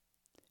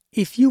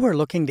If you are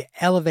looking to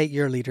elevate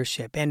your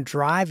leadership and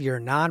drive your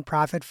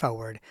nonprofit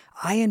forward,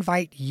 I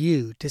invite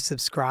you to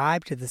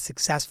subscribe to the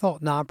Successful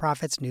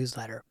Nonprofits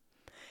newsletter.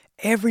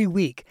 Every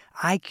week,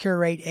 I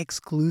curate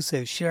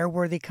exclusive,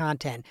 share-worthy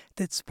content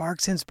that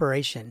sparks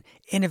inspiration,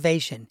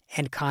 innovation,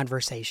 and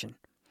conversation.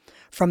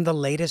 From the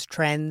latest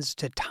trends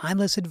to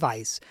timeless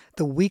advice,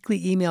 the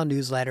weekly email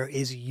newsletter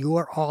is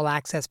your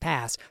all-access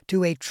pass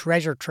to a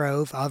treasure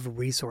trove of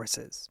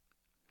resources.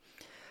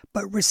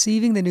 But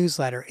receiving the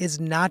newsletter is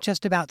not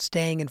just about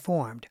staying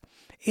informed.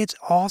 It's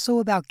also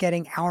about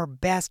getting our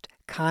best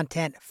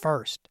content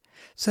first.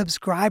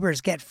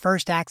 Subscribers get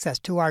first access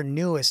to our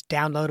newest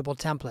downloadable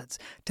templates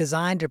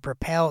designed to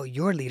propel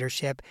your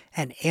leadership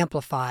and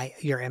amplify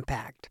your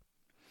impact.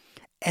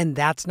 And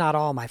that's not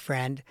all, my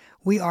friend.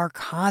 We are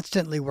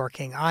constantly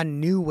working on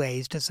new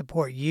ways to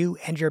support you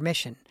and your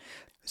mission.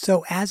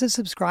 So as a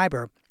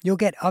subscriber, you'll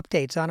get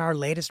updates on our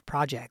latest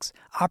projects,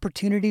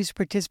 opportunities to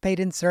participate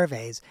in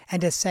surveys,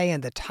 and to say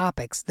in the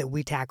topics that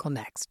we tackle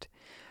next.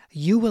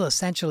 You will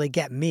essentially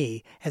get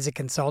me as a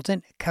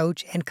consultant,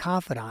 coach, and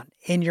confidant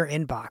in your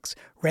inbox,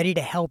 ready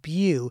to help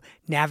you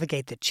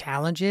navigate the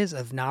challenges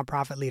of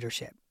nonprofit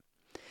leadership.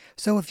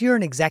 So if you're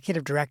an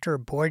executive director,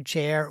 board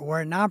chair, or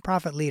a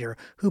nonprofit leader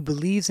who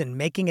believes in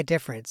making a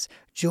difference,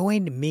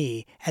 join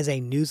me as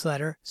a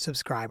newsletter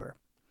subscriber.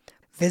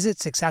 Visit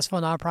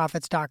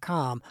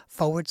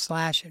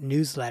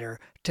successfulnonprofits.com/newsletter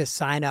to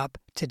sign up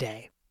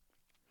today.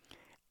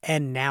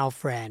 And now,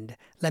 friend,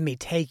 let me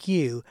take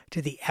you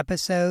to the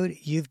episode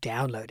you've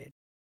downloaded.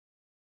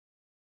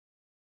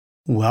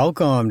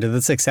 Welcome to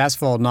the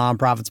Successful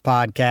Nonprofits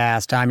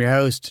Podcast. I'm your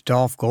host,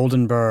 Dolph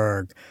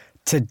Goldenberg.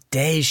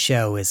 Today's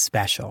show is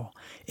special.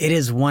 It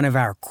is one of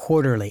our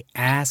quarterly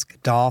Ask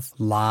Dolph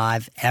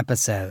Live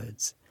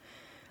episodes.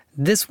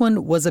 This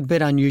one was a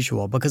bit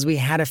unusual because we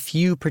had a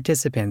few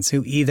participants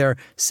who either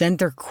sent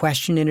their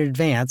question in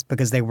advance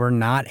because they were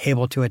not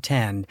able to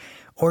attend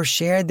or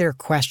shared their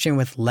question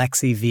with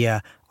Lexi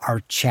via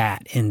our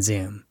chat in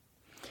Zoom.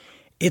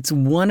 It's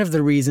one of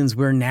the reasons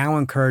we're now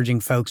encouraging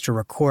folks to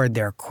record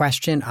their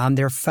question on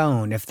their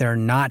phone if they're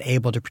not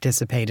able to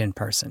participate in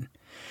person.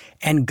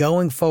 And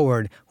going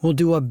forward, we'll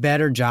do a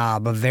better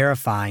job of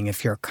verifying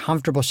if you're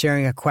comfortable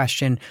sharing a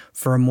question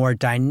for a more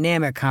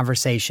dynamic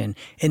conversation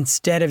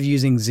instead of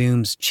using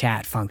Zoom's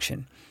chat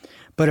function.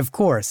 But of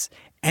course,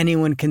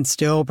 anyone can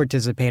still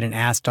participate in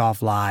Ask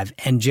Dolph Live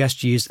and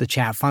just use the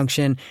chat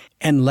function,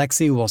 and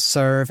Lexi will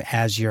serve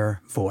as your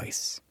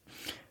voice.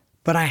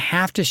 But I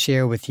have to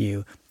share with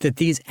you that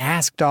these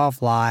Ask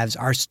Dolph Lives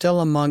are still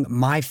among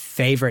my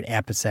favorite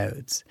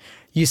episodes.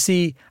 You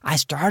see, I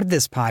started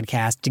this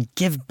podcast to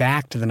give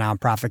back to the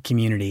nonprofit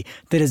community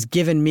that has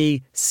given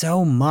me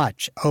so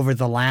much over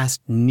the last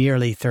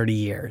nearly 30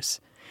 years.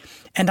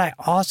 And I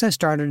also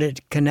started it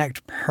to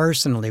connect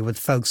personally with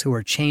folks who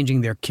are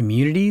changing their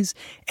communities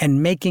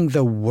and making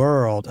the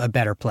world a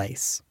better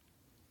place.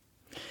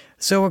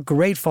 So a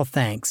grateful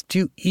thanks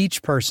to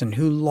each person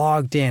who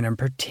logged in and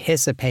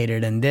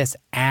participated in this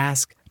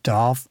Ask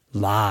Dolph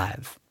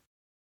Live.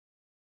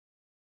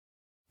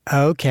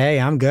 Okay,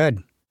 I'm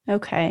good.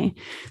 Okay.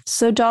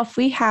 So Dolph,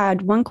 we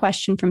had one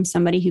question from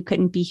somebody who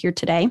couldn't be here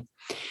today.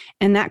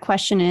 And that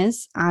question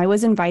is, I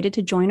was invited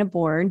to join a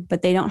board,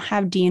 but they don't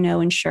have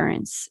D&O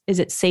insurance. Is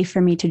it safe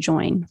for me to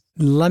join?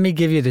 Let me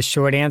give you the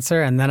short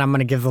answer, and then I'm going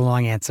to give the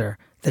long answer.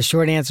 The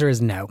short answer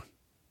is no.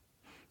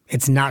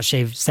 It's not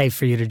safe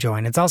for you to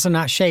join. It's also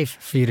not safe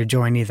for you to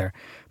join either.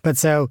 But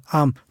so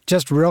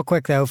just real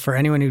quick, though, for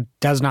anyone who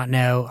does not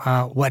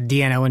know what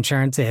D&O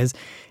insurance is,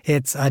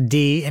 it's a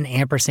D, an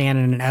ampersand,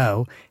 and an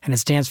O, and it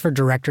stands for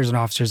Directors and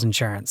Officers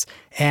Insurance.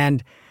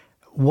 And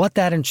what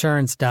that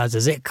insurance does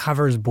is it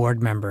covers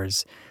board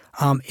members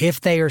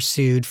if they are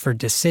sued for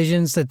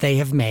decisions that they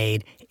have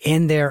made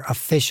in their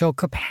official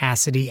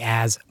capacity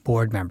as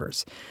board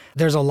members.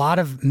 There's a lot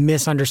of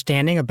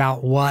misunderstanding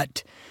about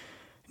what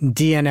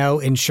D&O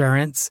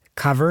insurance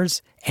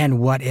covers and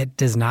what it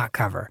does not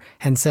cover.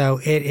 And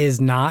so it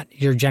is not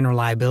your general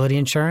liability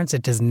insurance.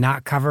 It does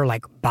not cover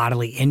like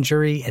bodily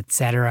injury, et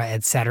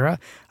cetera,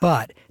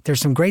 but there's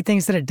some great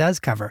things that it does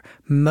cover.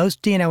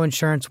 Most D&O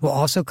insurance will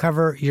also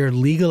cover your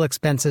legal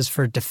expenses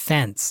for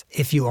defense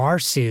if you are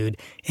sued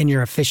in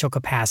your official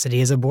capacity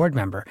as a board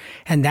member.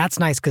 And that's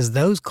nice because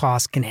those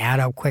costs can add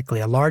up quickly.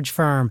 A large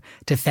firm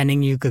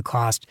defending you could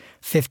cost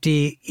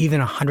 $50,000,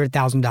 even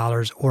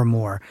 $100,000 or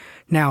more.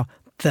 Now,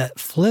 the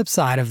flip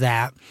side of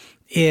that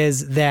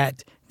is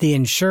that the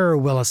insurer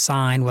will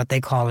assign what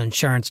they call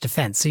insurance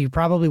defense. So you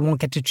probably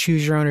won't get to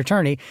choose your own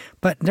attorney,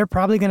 but they're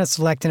probably going to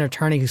select an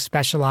attorney who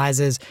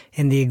specializes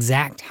in the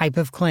exact type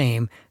of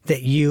claim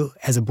that you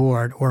as a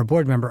board or a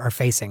board member are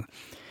facing.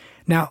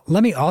 Now,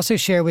 let me also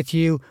share with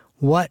you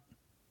what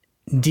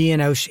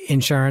D&O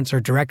insurance or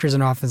directors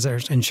and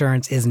officers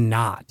insurance is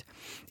not.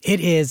 It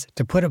is,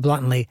 to put it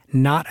bluntly,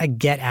 not a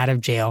get out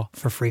of jail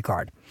for free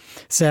card.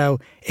 So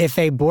if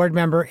a board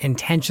member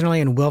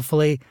intentionally and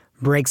willfully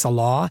breaks a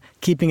law,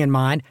 keeping in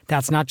mind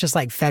that's not just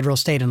like federal,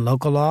 state, and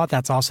local law,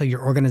 that's also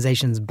your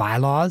organization's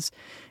bylaws.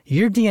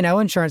 your D&O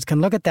insurance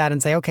can look at that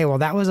and say, okay, well,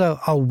 that was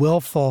a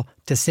willful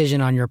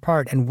decision on your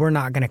part, and we're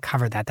not going to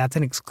cover that. That's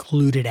an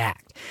excluded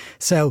act.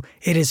 So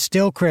it is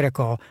still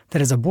critical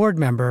that as a board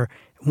member,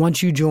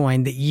 once you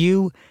join, that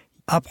you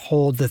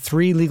uphold the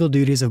 3 legal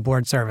duties of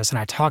board service. And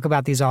I talk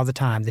about these all the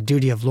time: the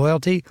duty of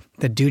loyalty,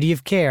 the duty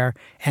of care,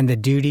 and the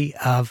duty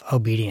of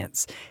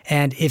obedience.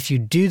 And if you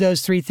do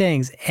those 3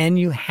 things and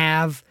you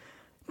have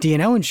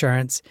D&O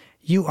insurance,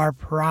 you are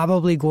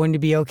probably going to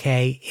be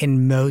okay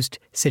in most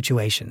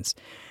situations.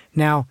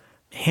 Now,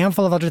 a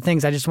handful of other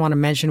things I just want to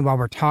mention while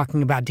we're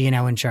talking about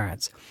D&O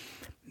insurance.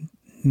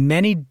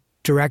 Many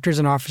directors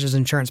and officers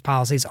insurance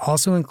policies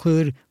also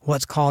include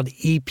what's called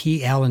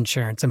EPL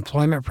insurance,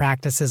 employment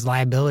practices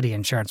liability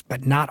insurance,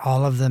 but not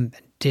all of them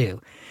do.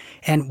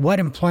 And what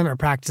employment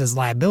practices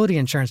liability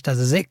insurance does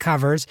is it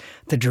covers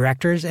the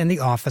directors and the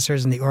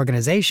officers in the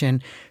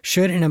organization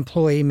should an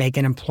employee make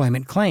an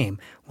employment claim,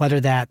 whether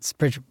that's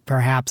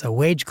perhaps a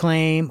wage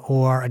claim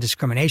or a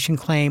discrimination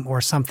claim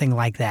or something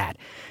like that.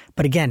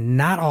 But again,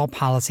 not all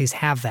policies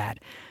have that.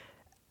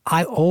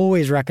 I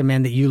always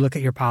recommend that you look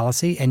at your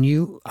policy and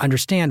you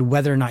understand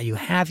whether or not you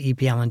have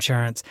EPL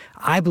insurance.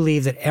 I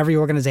believe that every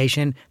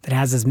organization that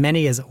has as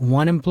many as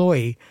 1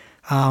 employee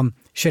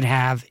should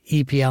have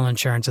EPL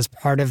insurance as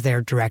part of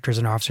their directors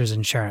and officers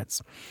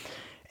insurance.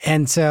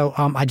 And so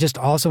I just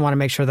also want to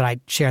make sure that I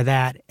share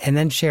that and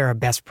then share a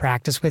best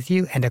practice with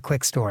you and a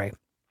quick story.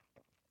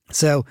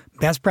 So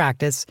best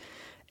practice,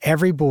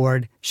 every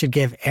board should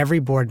give every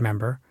board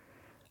member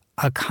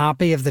a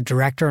copy of the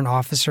director and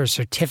officer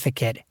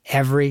certificate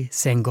every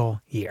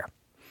single year.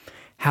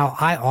 How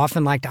I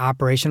often like to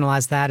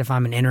operationalize that if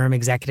I'm an interim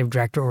executive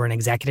director or an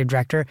executive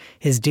director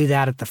is do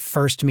that at the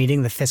first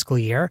meeting the fiscal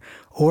year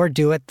or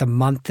do it the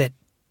month that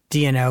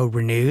D&O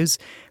renews.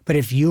 But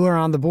if you are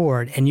on the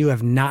board and you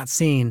have not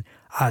seen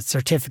a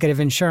certificate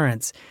of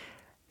insurance,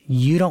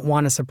 you don't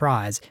want a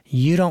surprise.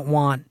 You don't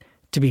want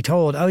to be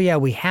told, oh yeah,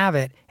 we have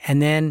it,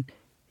 and then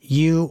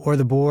you or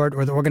the board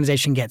or the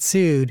organization gets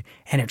sued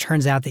and it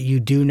turns out that you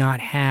do not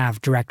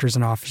have directors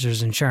and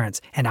officers insurance.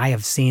 And I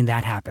have seen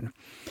that happen.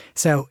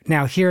 So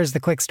now here's the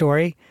quick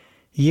story.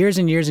 Years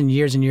and years and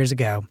years and years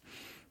ago,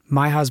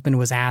 my husband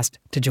was asked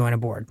to join a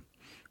board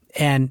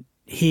and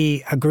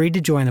he agreed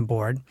to join the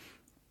board.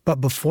 But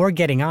before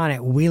getting on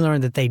it, we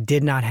learned that they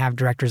did not have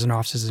directors and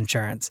officers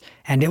insurance.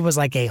 And it was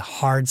like a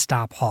hard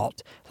stop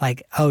halt.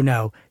 Like, oh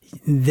no,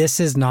 this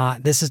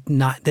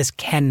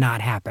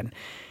cannot happen.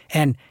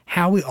 And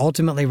how we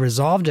ultimately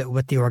resolved it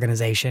with the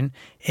organization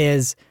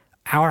is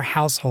our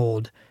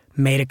household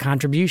made a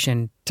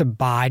contribution to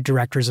buy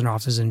directors and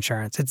officers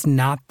insurance. It's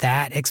not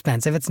that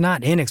expensive. It's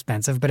not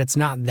inexpensive, but it's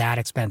not that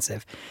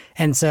expensive.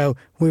 And so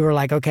we were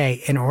like,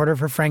 okay, in order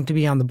for Frank to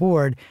be on the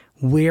board,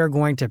 we are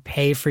going to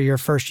pay for your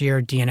first year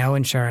D&O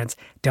insurance.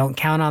 Don't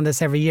count on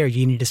this every year.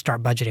 You need to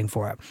start budgeting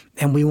for it.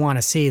 And we want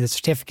to see the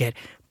certificate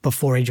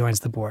before he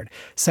joins the board.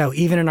 So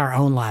even in our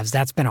own lives,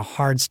 that's been a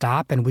hard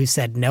stop. And we've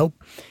said, nope,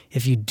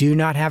 if you do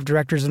not have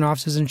directors and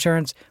officers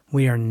insurance,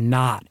 we are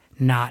not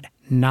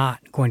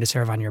going to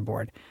serve on your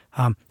board.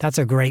 That's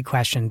a great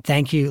question.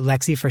 Thank you,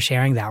 Lexi, for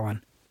sharing that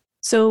one.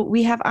 So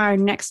we have our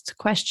next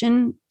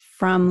question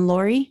from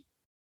Lori.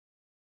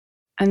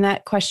 And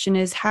that question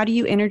is, how do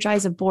you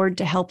energize a board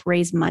to help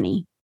raise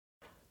money?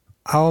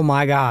 Oh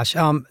my gosh.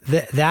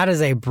 That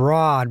is a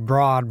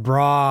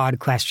broad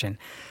question.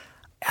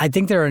 I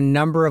think there are a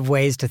number of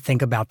ways to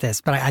think about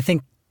this, but I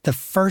think the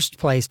first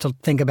place to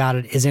think about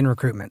it is in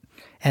recruitment.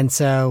 And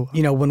so,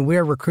 when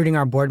we're recruiting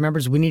our board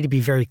members, we need to be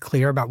very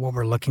clear about what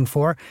we're looking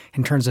for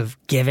in terms of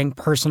giving,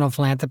 personal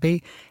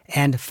philanthropy,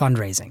 and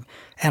fundraising.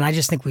 And I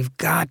just think we've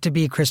got to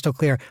be crystal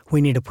clear.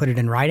 We need to put it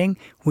in writing.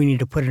 We need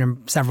to put it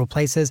in several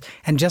places.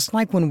 And just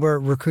like when we're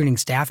recruiting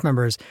staff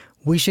members,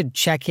 we should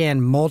check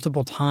in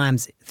multiple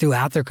times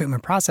throughout the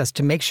recruitment process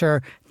to make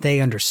sure they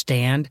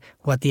understand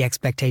what the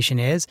expectation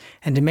is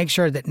and to make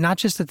sure that not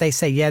just that they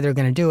say, yeah, they're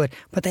going to do it,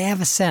 but they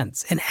have a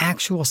sense, an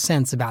actual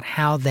sense about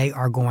how they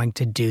are going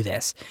to do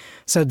this.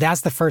 So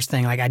that's the first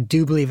thing. Like, I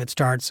do believe it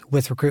starts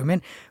with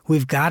recruitment.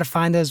 We've got to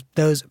find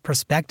those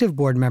prospective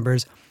board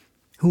members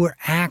who are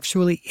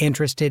actually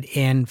interested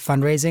in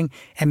fundraising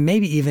and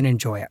maybe even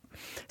enjoy it.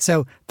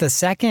 So the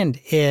second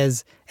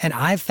is, and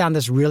I've found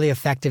this really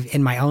effective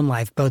in my own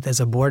life, both as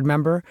a board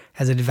member,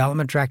 as a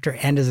development director,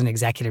 and as an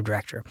executive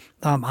director.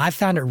 I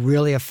found it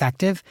really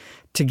effective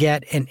to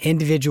get an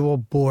individual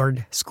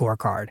board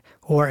scorecard,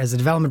 or as a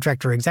development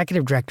director or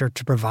executive director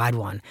to provide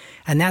one.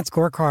 And that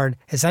scorecard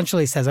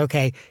essentially says,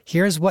 okay,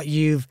 here's what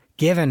you've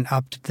given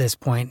up to this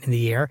point in the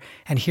year,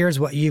 and here's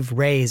what you've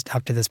raised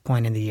up to this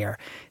point in the year.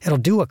 It'll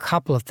do a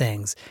couple of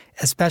things,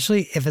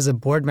 especially if as a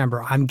board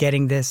member, I'm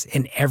getting this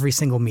in every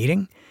single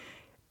meeting.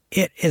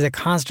 It is a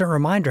constant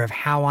reminder of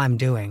how I'm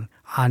doing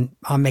on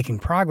making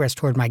progress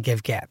toward my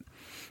give-get.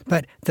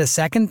 But the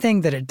second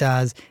thing that it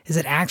does is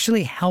it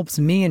actually helps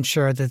me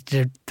ensure that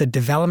the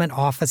development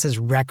office's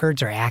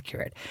records are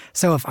accurate.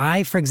 So if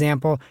I, for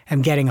example,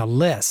 am getting a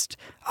list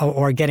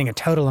or getting a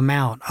total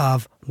amount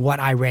of what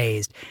I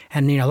raised,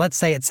 and let's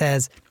say it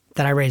says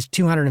that I raised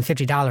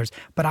 $250,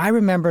 but I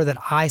remember that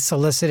I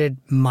solicited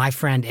my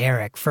friend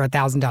Eric for a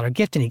 $1,000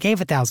 gift and he gave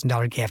a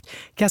 $1,000 gift.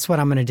 Guess what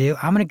I'm going to do?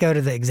 I'm going to go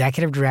to the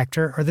executive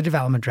director or the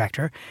development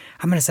director.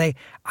 I'm going to say,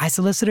 I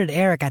solicited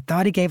Eric. I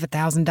thought he gave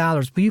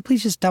 $1,000. Will you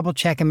please just double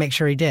check and make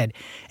sure he did?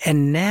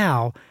 And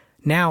now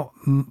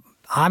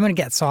I'm going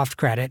to get soft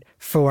credit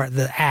for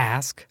the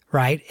ask,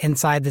 right,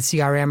 inside the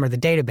CRM or the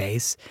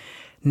database.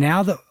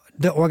 Now the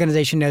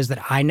organization knows that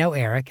I know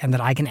Eric and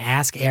that I can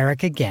ask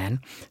Eric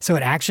again. So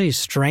it actually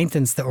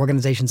strengthens the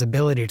organization's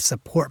ability to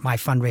support my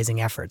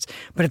fundraising efforts.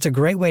 But it's a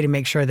great way to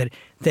make sure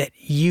that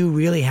you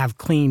really have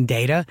clean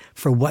data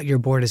for what your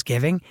board is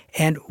giving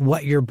and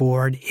what your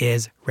board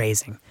is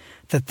raising.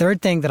 The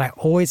third thing that I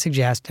always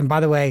suggest, and by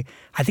the way,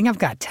 I think I've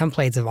got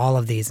templates of all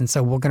of these, and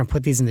so we're going to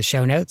put these in the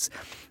show notes.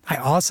 I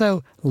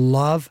also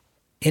love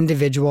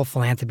individual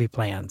philanthropy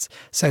plans.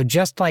 So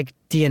just like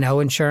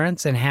D&O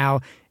insurance and how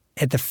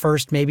at the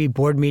first maybe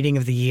board meeting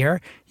of the year,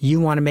 you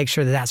want to make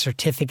sure that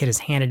certificate is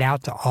handed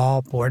out to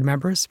all board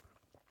members.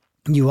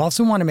 You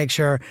also want to make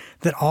sure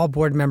that all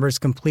board members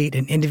complete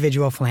an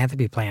individual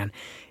philanthropy plan.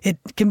 It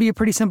can be a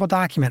pretty simple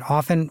document,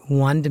 often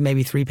 1 to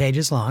maybe 3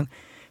 pages long.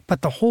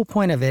 But the whole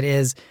point of it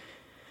is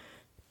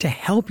to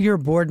help your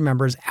board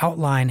members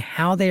outline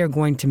how they are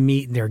going to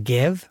meet their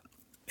give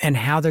and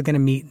how they're going to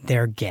meet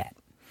their get.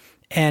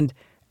 And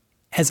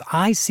as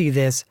I see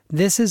this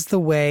is the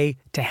way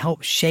to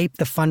help shape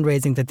the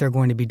fundraising that they're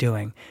going to be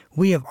doing.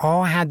 We have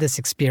all had this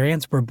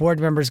experience where board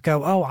members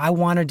go, oh, I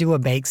want to do a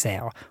bake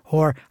sale.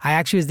 Or I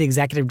actually was the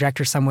executive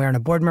director somewhere and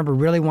a board member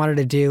really wanted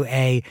to do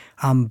a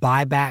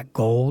buyback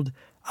gold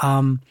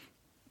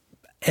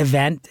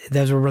event.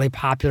 Those were really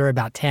popular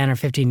about 10 or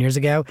 15 years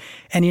ago.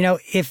 And,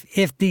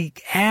 if the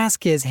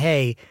ask is,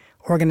 hey,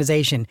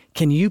 organization,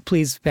 can you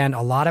please spend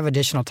a lot of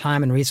additional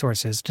time and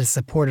resources to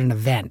support an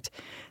event?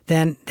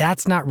 Then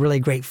that's not really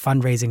great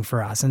fundraising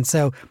for us. And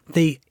so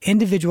the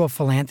individual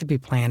philanthropy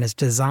plan is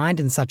designed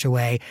in such a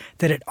way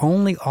that it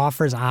only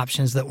offers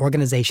options the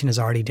organization is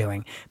already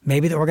doing.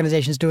 Maybe the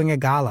organization is doing a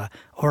gala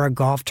or a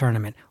golf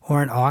tournament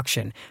or an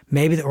auction.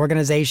 Maybe the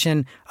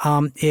organization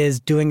is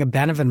doing a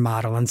benefit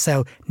model and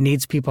so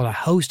needs people to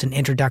host an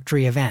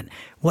introductory event.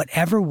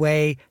 Whatever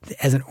way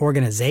as an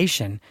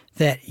organization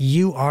that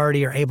you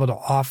already are able to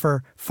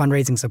offer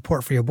fundraising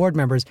support for your board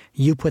members,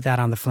 you put that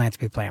on the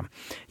philanthropy plan.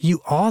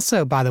 You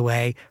also, by the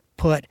way,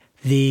 put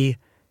the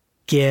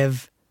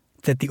give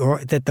that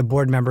the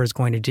board member is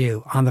going to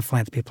do on the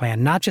philanthropy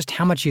plan. Not just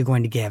how much you're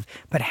going to give,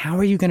 but how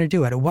are you going to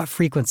do it? At what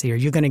frequency? Are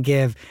you going to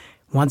give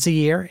once a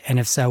year? And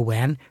if so,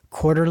 when?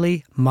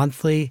 Quarterly,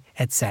 monthly,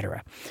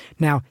 etc.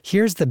 Now,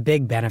 here's the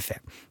big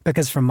benefit,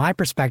 because from my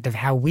perspective,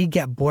 how we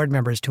get board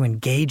members to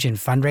engage in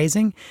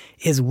fundraising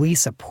is we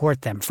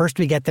support them. First,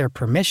 we get their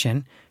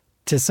permission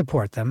to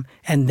support them,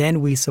 and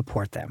then we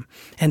support them.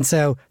 And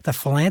so the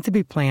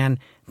philanthropy plan,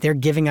 they're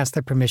giving us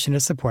the permission to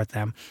support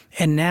them.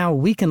 And now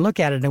we can look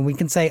at it and we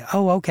can say,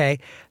 oh, okay,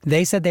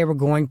 they said they were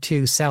going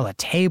to sell a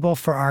table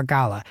for our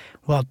gala.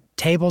 Well,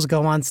 tables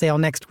go on sale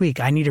next week.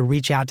 I need to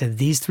reach out to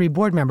these 3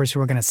 board members who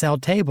are going to sell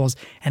tables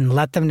and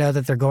let them know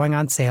that they're going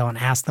on sale and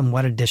ask them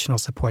what additional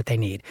support they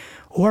need.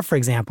 Or, for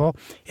example,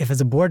 if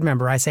as a board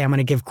member I say I'm going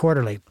to give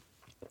quarterly,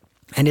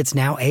 and it's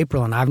now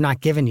April and I've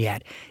not given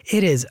yet,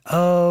 it is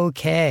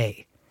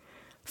okay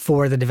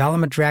for the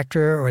development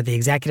director or the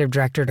executive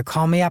director to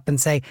call me up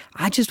and say,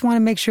 I just want to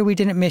make sure we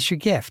didn't miss your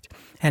gift.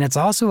 And it's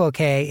also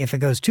okay if it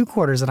goes 2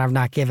 quarters and I've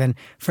not given,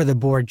 for the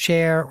board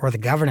chair or the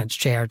governance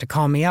chair to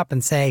call me up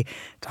and say,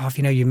 Dolph,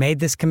 you made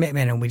this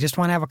commitment and we just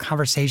want to have a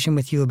conversation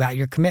with you about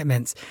your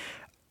commitments.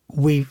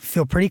 We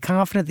feel pretty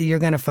confident that you're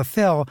going to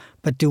fulfill,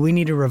 but do we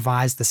need to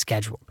revise the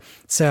schedule?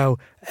 So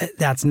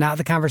that's not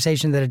the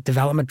conversation that a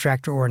development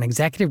director or an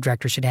executive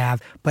director should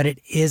have, but it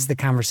is the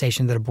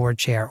conversation that a board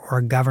chair or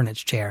a governance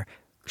chair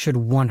should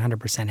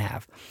 100%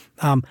 have.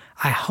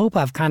 I hope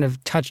I've kind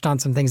of touched on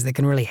some things that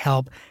can really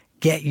help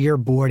get your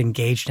board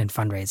engaged in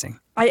fundraising.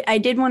 I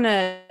did want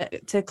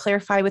to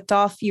clarify with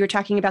Dolph, you were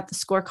talking about the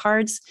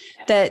scorecards,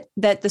 that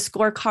the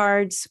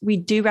scorecards, we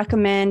do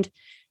recommend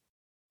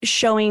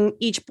showing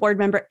each board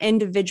member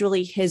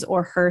individually his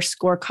or her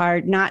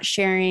scorecard, not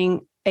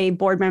sharing a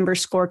board member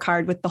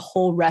scorecard with the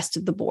whole rest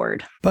of the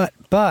board. But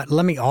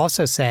let me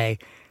also say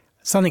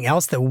something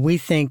else that we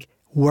think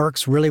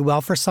works really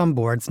well for some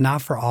boards,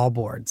 not for all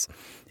boards,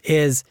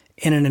 is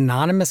in an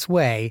anonymous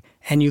way,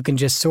 and you can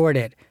just sort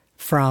it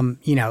from,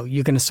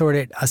 you can sort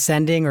it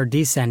ascending or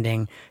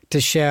descending to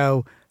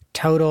show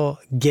total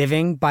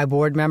giving by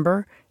board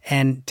member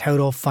and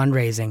total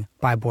fundraising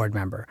by board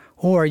member.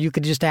 Or you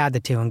could just add the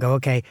two and go,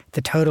 okay,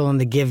 the total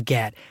and the give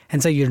get.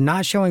 And so you're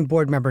not showing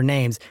board member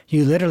names.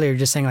 You literally are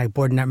just saying like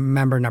board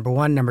member number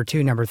 1, number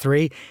 2, number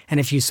 3. And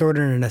if you sort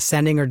it in an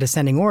ascending or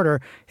descending order,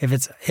 if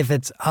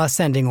it's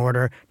ascending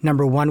order,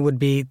 number 1 would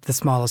be the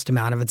smallest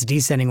amount. If it's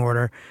descending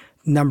order,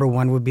 number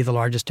 1 would be the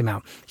largest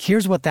amount.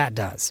 Here's what that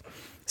does.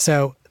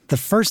 So the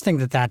first thing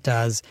that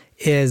does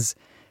is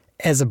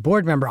as a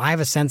board member, I have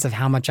a sense of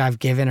how much I've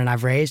given and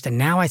I've raised, and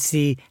now I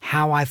see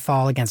how I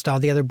fall against all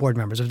the other board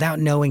members without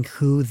knowing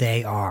who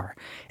they are.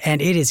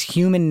 And it is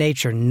human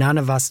nature. None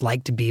of us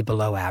like to be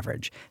below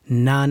average.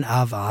 None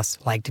of us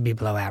like to be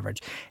below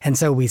average. And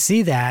so we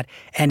see that,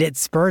 and it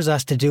spurs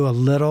us to do a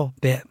little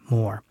bit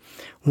more.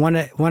 One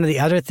of the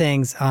other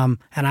things, and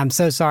I'm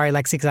so sorry,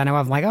 Lexi, because I know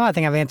I'm like, I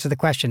think I've answered the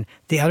question.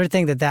 The other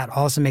thing that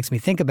also makes me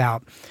think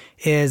about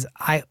is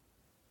I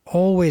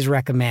always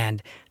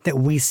recommend that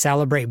we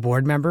celebrate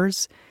board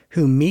members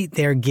who meet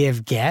their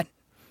give-get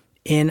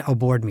in a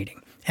board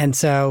meeting. And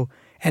so,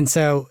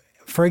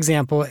 for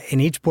example, in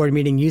each board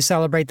meeting, you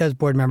celebrate those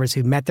board members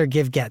who met their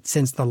give-get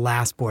since the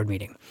last board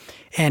meeting.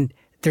 And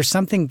there's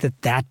something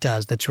that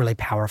does that's really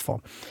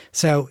powerful.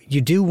 So you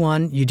do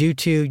 1, you do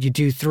 2, you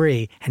do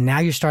 3, and now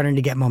you're starting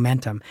to get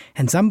momentum.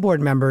 And some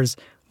board members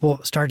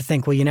will start to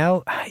think,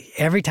 well,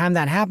 every time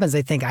that happens,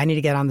 they think I need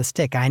to get on the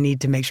stick. I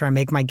need to make sure I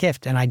make my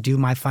gift and I do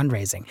my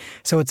fundraising.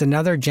 So it's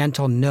another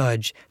gentle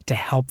nudge to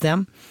help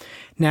them.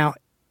 Now,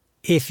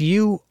 if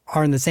you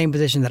are in the same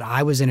position that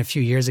I was in a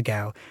few years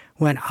ago,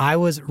 when I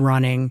was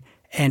running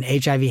an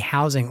HIV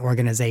housing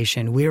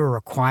organization, we were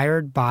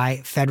required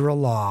by federal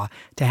law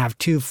to have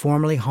 2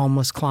 formerly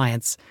homeless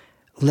clients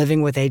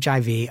living with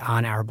HIV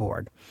on our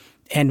board.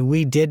 And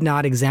we did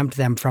not exempt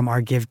them from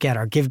our give-get.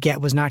 Our give-get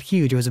was not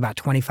huge. It was about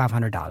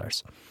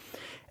 $2,500.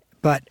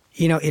 But,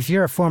 if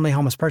you're a formerly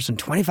homeless person,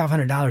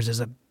 $2,500 is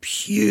a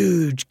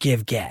huge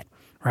give-get,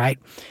 right?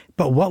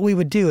 But what we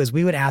would do is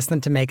we would ask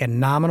them to make a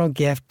nominal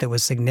gift that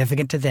was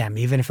significant to them,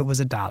 even if it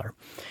was $1.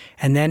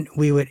 And then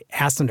we would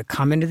ask them to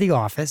come into the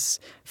office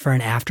for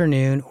an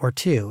afternoon or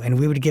 2, and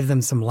we would give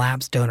them some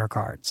lapse donor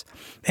cards.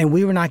 And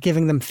we were not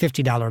giving them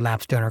 $50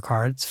 lapse donor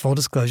cards. Full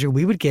disclosure,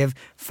 we would give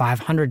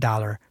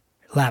 $500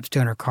 lapse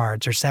donor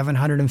cards or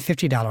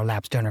 $750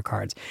 lapse donor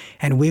cards.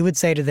 And we would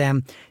say to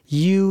them,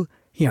 here's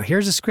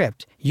a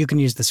script. You can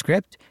use the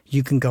script.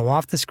 You can go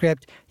off the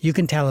script. You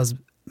can tell as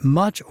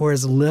much or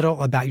as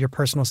little about your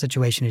personal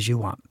situation as you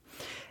want.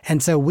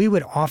 And so we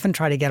would often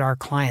try to get our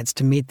clients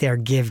to meet their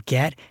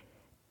give-get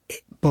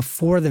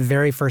before the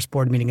very first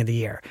board meeting of the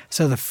year.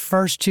 So the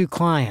first 2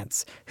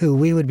 clients who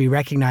we would be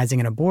recognizing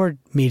in a board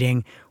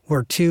meeting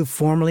were 2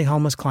 formerly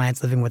homeless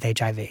clients living with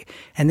HIV.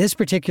 And this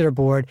particular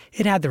board,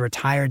 it had the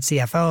retired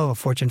CFO of a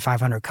Fortune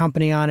 500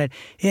 company on it.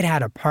 It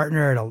had a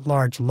partner at a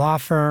large law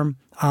firm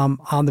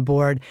on the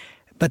board.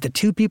 But the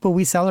 2 people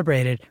we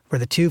celebrated were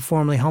the 2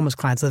 formerly homeless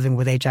clients living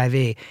with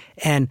HIV.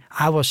 And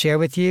I will share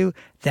with you,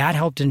 that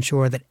helped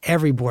ensure that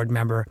every board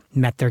member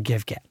met their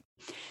give-get.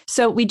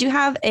 So we do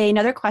have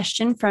another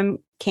question from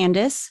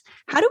Candace.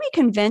 How do we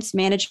convince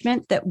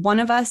management that one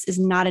of us is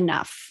not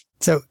enough?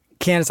 So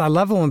Candace, I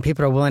love it when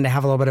people are willing to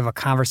have a little bit of a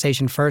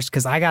conversation first,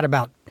 because I got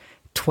about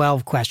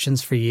 12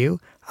 questions for you.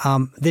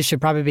 This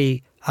should probably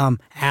be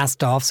Ask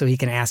Dolph so he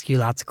can ask you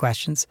lots of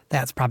questions.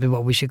 That's probably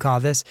what we should call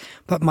this.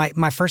 But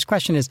my first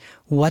question is,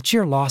 what's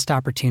your lost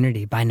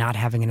opportunity by not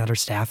having another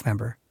staff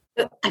member?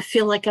 I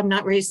feel like I'm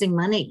not raising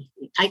money.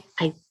 I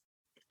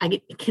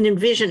can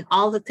envision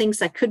all the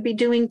things I could be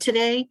doing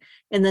today.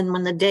 And then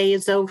when the day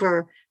is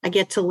over, I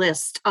get to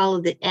list all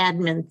of the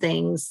admin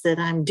things that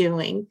I'm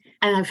doing.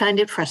 And I find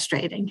it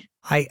frustrating.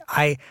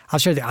 I'll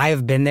share that I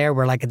have been there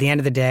where, like, at the end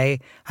of the day,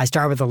 I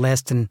start with a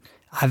list and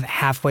I've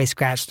halfway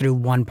scratched through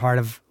one part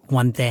of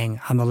one thing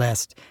on the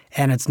list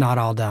and it's not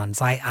all done.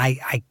 So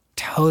I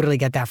totally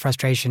get that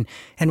frustration.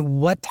 And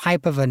what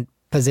type of a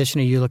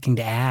position are you looking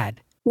to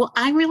add? Well,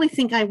 I really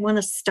think I want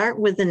to start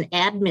with an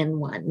admin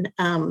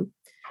one.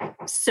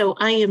 So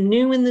I am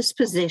new in this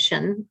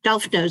position.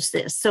 Dolph knows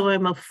this. So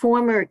I'm a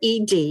former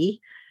ED.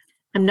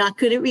 I'm not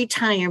good at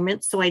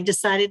retirement. So I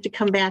decided to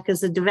come back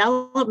as a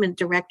development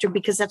director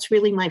because that's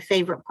really my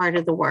favorite part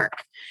of the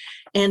work.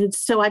 And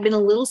so I've been a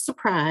little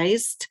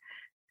surprised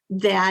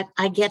that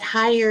I get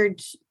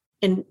hired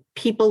and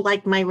people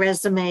like my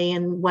resume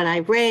and what I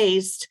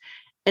raised.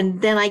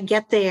 And then I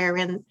get there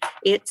and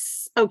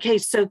it's, okay,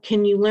 so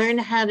can you learn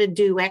how to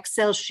do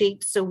Excel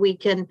sheets so we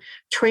can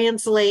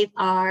translate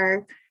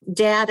our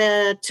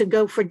data to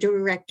go for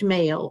direct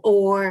mail?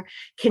 Or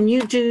can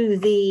you do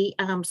the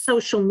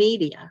social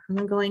media? And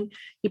I'm going,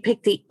 you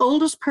pick the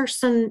oldest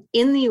person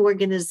in the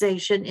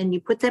organization and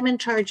you put them in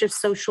charge of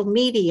social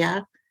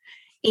media.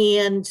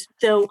 And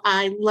though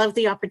I love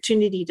the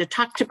opportunity to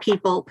talk to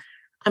people,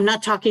 I'm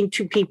not talking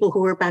to people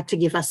who are about to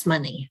give us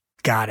money.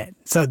 Got it.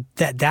 So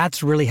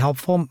that's really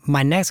helpful.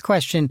 My next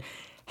question,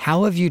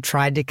 how have you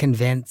tried to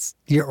convince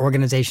your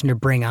organization to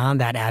bring on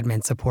that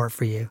admin support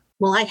for you?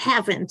 Well, I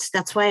haven't.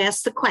 That's why I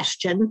asked the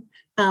question.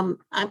 I'm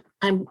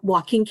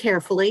walking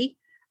carefully.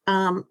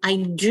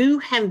 I do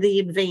have the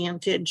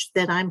advantage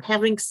that I'm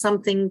having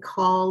something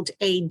called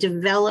a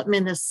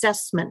development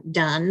assessment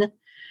done,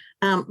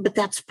 but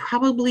that's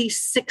probably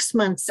 6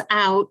 months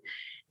out.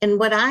 And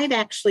what I'd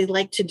actually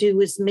like to do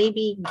is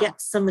maybe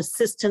get some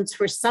assistance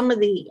for some of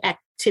the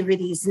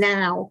activities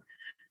now,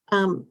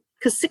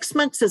 because 6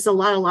 months is a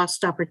lot of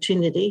lost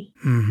opportunity.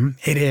 Mm-hmm.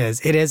 It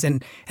is.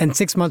 And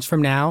 6 months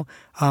from now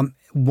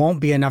won't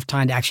be enough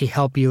time to actually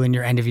help you in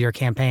your end of year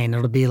campaign.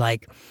 It'll be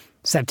like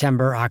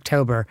September,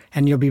 October,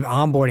 and you'll be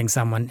onboarding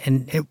someone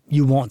and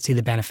you won't see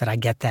the benefit. I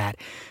get that.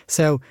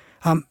 So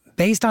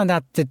based on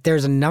that,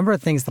 there's a number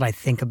of things that I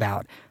think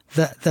about.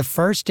 The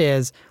first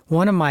is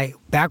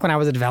back when I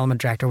was a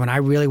development director, when I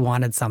really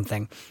wanted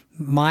something,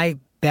 my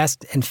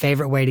best and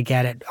favorite way to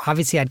get it,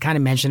 obviously I'd kind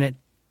of mention it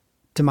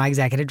to my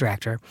executive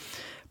director,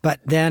 but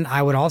then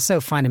I would also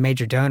find a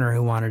major donor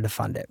who wanted to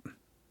fund it.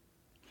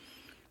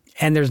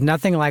 And there's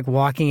nothing like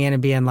walking in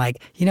and being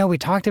like, we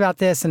talked about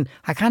this and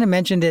I kind of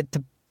mentioned it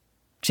to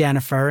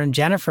Jennifer, and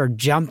Jennifer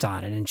jumped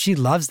on it and she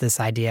loves this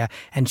idea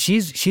and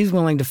she's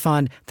willing to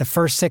fund the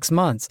first 6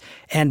 months.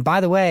 And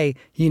by the way,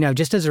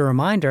 just as a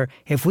reminder,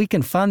 if we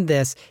can fund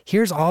this,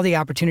 here's all the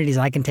opportunities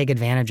I can take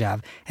advantage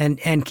of.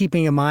 And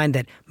keeping in mind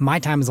that my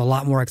time is a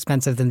lot more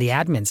expensive than the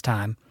admin's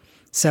time.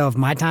 So if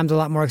my time's a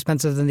lot more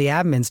expensive than the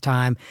admin's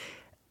time,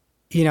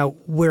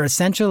 we're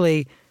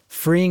essentially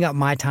freeing up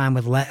my time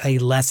with a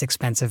less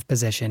expensive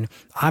position.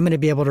 I'm going to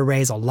be able to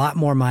raise a lot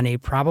more money,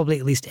 probably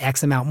at least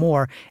X amount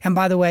more. And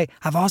by the way,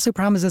 I've also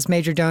promised this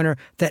major donor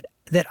that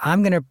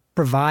I'm going to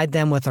provide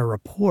them with a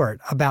report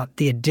about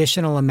the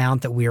additional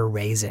amount that we're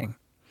raising.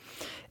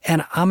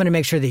 And I'm going to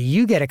make sure that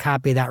you get a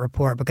copy of that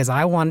report because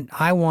I want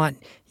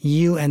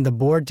you and the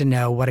board to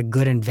know what a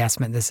good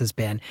investment this has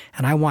been.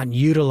 And I want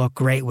you to look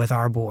great with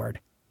our board.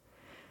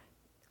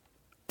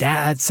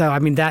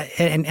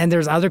 And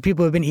there's other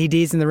people who've been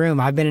EDs in the room.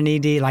 I've been an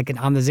ED like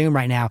on the Zoom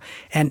right now.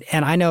 And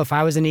I know if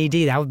I was an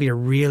ED, that would be a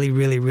really,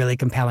 really, really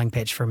compelling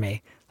pitch for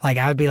me. Like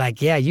I would be like,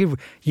 yeah, you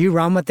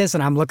run with this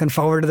and I'm looking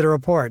forward to the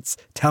reports.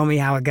 Tell me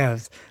how it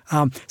goes.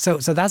 So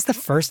that's the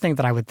first thing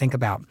that I would think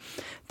about.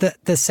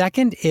 The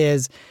second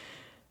is,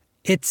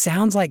 it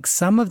sounds like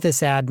some of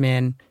this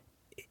admin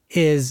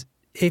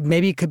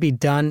maybe it could be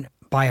done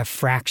by a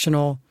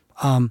fractional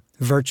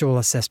virtual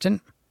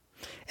assistant.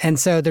 And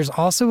so there's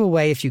also a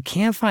way, if you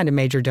can't find a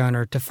major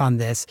donor to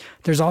fund this,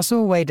 there's also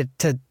a way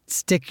to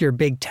stick your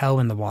big toe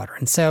in the water.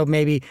 And so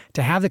maybe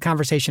to have the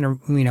conversation,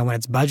 when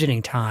it's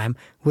budgeting time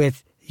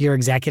with your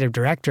executive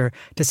director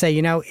to say,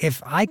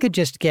 if I could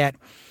just get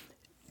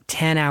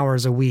 10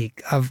 hours a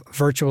week of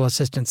virtual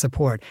assistant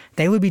support,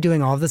 they would be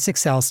doing all this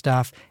Excel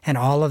stuff and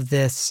all of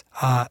this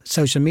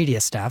social media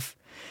stuff.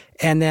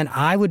 And then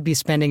I would be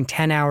spending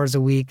 10 hours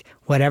a week,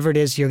 whatever it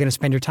is you're going to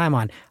spend your time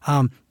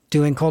on,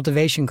 doing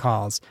cultivation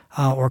calls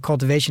or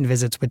cultivation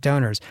visits with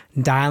donors,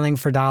 dialing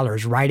for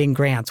dollars, writing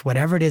grants,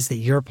 whatever it is that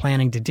you're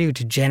planning to do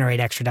to generate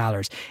extra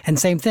dollars. And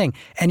same thing.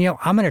 And,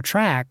 I'm going to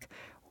track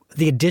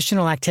the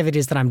additional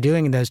activities that I'm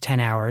doing in those 10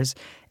 hours,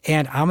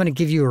 and I'm going to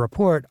give you a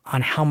report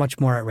on how much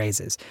more it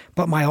raises.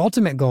 But my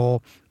ultimate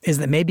goal is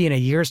that maybe in a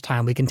year's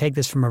time, we can take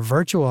this from a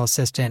virtual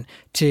assistant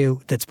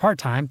that's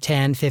part-time,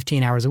 10,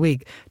 15 hours a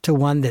week, to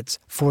one that's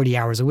 40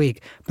 hours a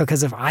week.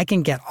 Because if I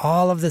can get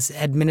all of this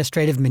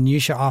administrative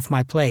minutia off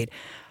my plate,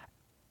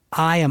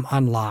 I am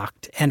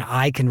unlocked and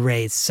I can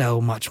raise so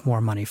much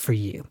more money for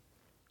you.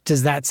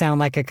 Does that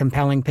sound like a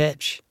compelling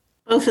pitch?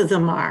 Both of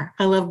them are.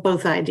 I love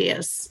both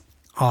ideas.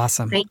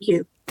 Awesome. Thank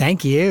you.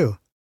 Thank you.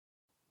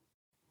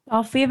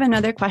 Dolph, we have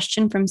another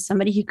question from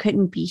somebody who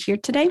couldn't be here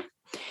today.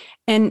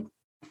 And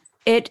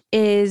it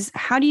is,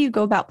 how do you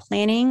go about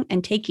planning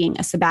and taking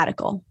a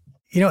sabbatical?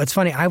 It's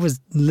funny. I was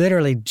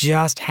literally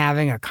just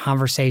having a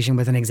conversation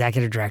with an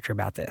executive director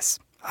about this.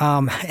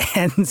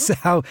 And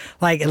so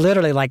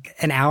literally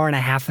an hour and a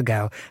half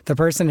ago, the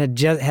person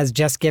has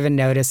just given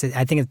notice.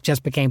 I think it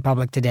just became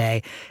public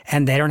today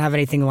and they don't have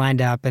anything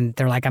lined up. And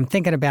they're like, I'm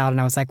thinking about it.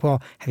 And I was like,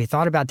 well, have you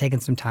thought about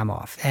taking some time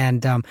off?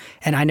 And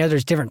I know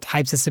there's different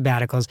types of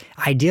sabbaticals.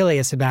 Ideally,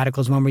 a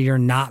sabbatical is one where you're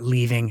not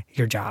leaving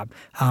your job.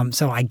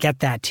 So I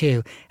get that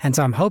too. And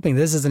so I'm hoping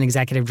this is an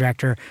executive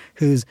director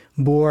whose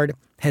board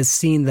has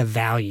seen the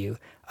value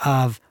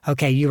of,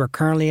 okay, you are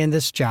currently in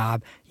this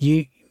job.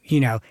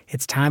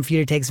 It's time for you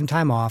to take some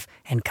time off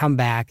and come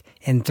back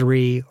in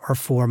 3 or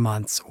 4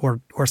 months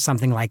or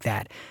something like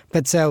that.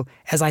 But so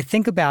as I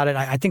think about it,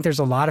 I think there's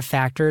a lot of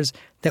factors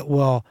that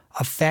will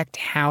affect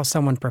how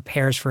someone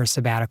prepares for a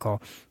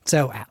sabbatical.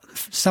 So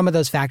some of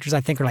those factors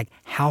I think are like,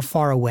 how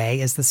far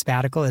away is the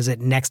sabbatical? Is it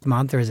next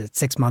month or is it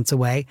 6 months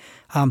away?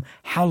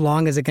 How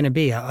long is it going to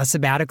be? A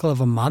sabbatical of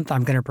a month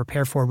I'm going to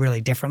prepare for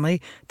really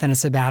differently than a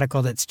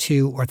sabbatical that's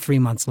 2 or 3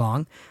 months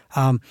long.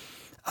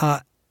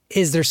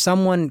 Is there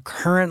someone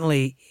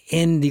currently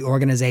in the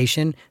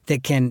organization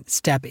that can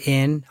step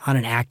in on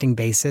an acting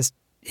basis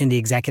in the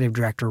executive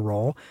director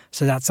role?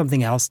 So that's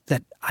something else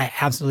that I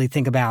absolutely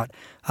think about.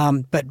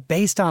 But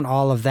based on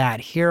all of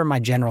that, here are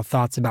my general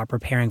thoughts about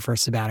preparing for a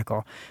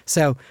sabbatical.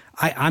 So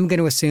I'm going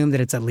to assume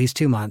that it's at least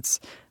 2 months,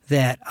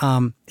 that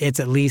it's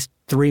at least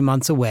 3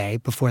 months away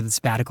before the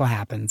sabbatical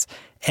happens,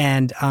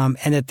 and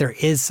that there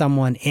is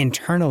someone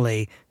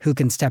internally who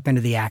can step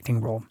into the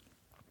acting role.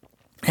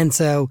 And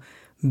so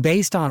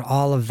based on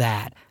all of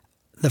that,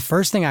 the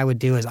first thing I would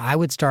do is I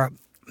would start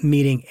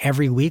meeting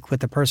every week with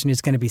the person who's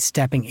going to be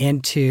stepping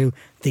into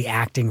the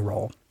acting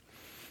role.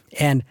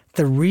 And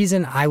the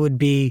reason I would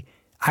be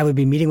I would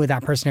be meeting with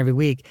that person every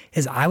week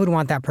is I would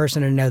want that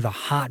person to know the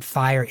hot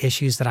fire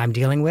issues that I'm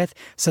dealing with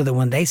so that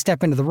when they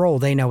step into the role,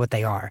 they know what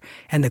they are.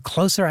 And the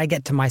closer I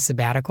get to my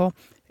sabbatical,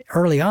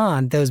 early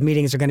on, those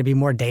meetings are going to be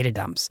more data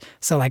dumps.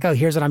 So like, oh,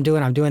 here's what I'm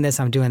doing this,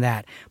 I'm doing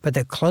that. But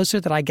the closer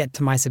that I get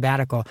to my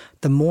sabbatical,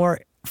 the more,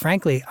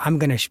 frankly, I'm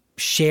going to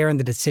share in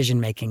the decision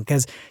making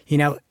because,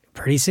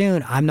 pretty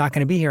soon I'm not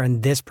going to be here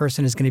and this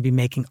person is going to be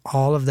making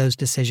all of those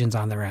decisions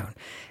on their own.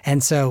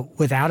 And so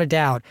without a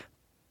doubt,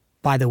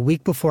 by the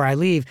week before I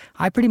leave,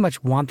 I pretty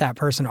much want that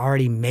person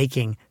already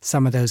making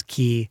some of those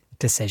key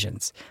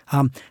decisions.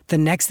 The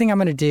next thing I'm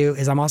going to do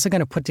is I'm also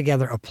going to put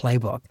together a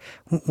playbook.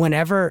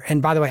 Whenever,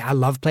 and by the way, I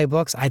love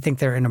playbooks. I think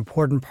they're an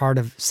important part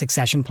of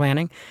succession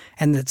planning.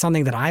 And it's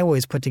something that I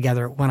always put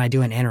together when I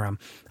do an interim.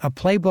 A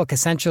playbook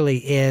essentially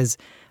is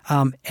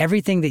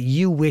everything that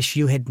you wish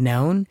you had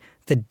known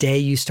the day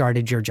you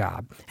started your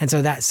job. And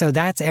so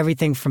that's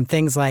everything from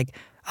things like,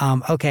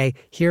 okay,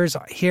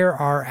 here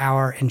are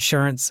our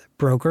insurance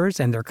brokers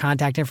and their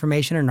contact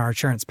information and our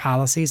insurance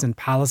policies and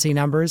policy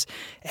numbers.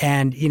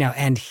 And,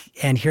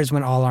 and here's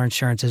when all our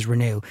insurances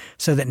renew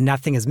so that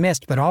nothing is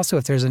missed. But also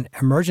if there's an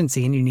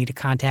emergency and you need to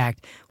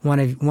contact one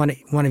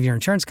of your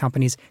insurance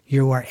companies,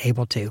 you are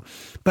able to.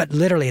 But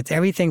literally it's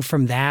everything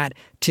from that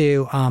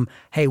to,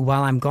 hey,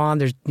 while I'm gone,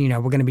 there's, we're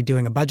going to be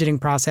doing a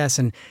budgeting process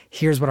and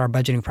here's what our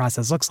budgeting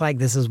process looks like.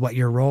 This is what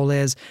your role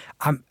is.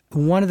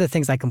 One of the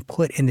things I can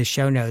put in the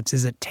show notes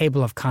is a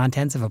table of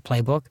contents of a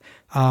playbook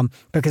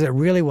because it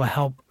really will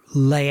help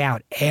lay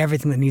out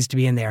everything that needs to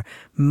be in there.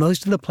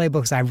 Most of the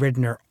playbooks I've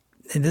written are,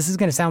 and this is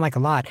going to sound like a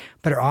lot,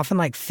 but are often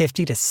like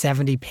 50 to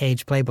 70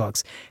 page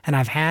playbooks. And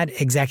I've had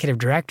executive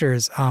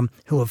directors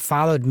who have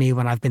followed me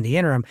when I've been the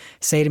interim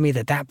say to me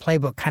that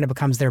playbook kind of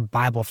becomes their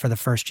Bible for the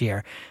first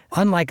year.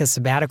 Unlike a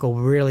sabbatical,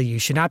 really, you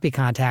should not be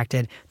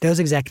contacted. Those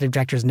executive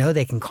directors know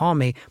they can call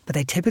me, but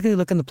they typically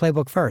look in the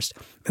playbook first.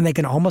 And they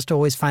can almost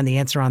always find the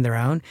answer on their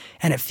own.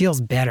 And it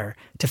feels better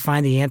to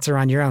find the answer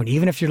on your own,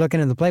 even if you're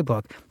looking in the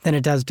playbook, than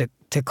it does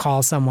to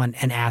call someone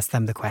and ask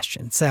them the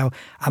question. So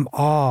I'm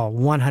all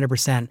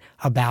 100%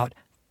 about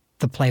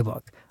the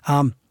playbook.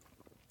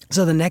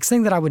 So the next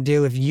thing that I would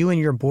do if you and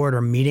your board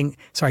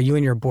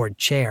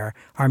chair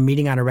are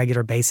meeting on a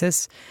regular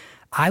basis,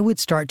 I would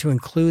start to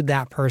include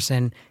that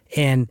person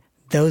in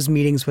those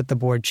meetings with the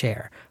board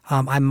chair.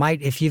 I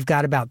might, if you've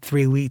got about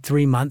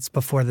 3 months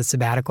before the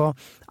sabbatical,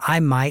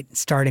 I might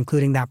start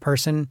including that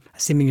person,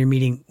 assuming you're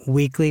meeting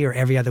weekly or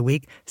every other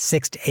week,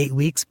 6 to 8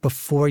 weeks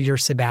before your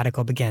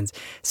sabbatical begins.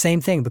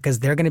 Same thing, because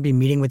they're going to be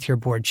meeting with your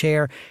board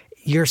chair.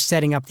 You're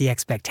setting up the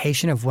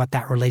expectation of what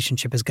that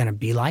relationship is going to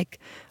be like.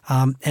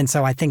 And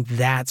so I think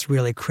that's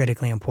really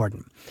critically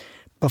important.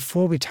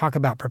 Before we talk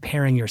about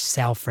preparing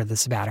yourself for the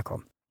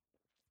sabbatical,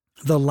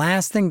 the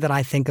last thing that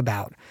I think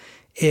about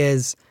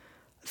is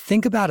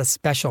think about a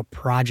special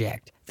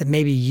project that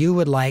maybe you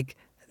would like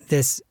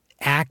this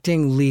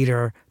acting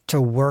leader to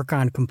work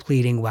on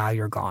completing while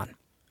you're gone.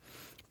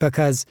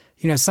 Because,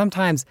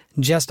 sometimes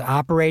just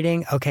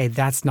operating, okay,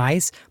 that's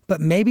nice,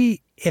 but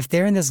maybe if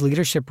they're in this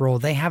leadership role,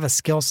 they have a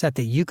skill set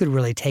that you could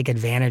really take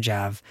advantage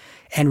of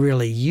and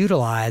really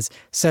utilize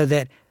so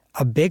that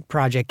a big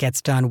project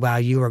gets done while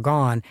you are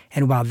gone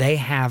and while they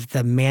have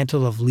the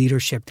mantle of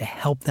leadership to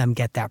help them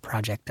get that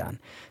project done.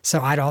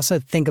 So I'd also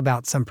think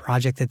about some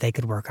project that they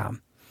could work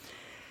on.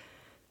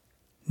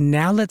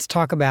 Now let's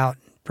talk about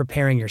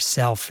preparing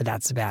yourself for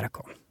that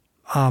sabbatical.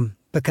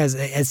 Because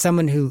as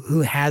someone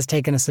who has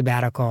taken a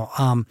sabbatical,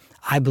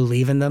 I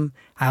believe in them.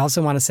 I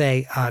also want to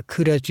say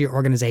kudos to your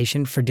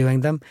organization for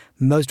doing them.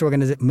 Most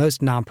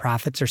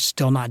nonprofits are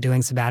still not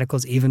doing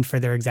sabbaticals, even for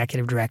their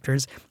executive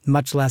directors,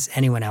 much less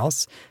anyone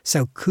else.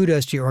 So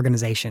kudos to your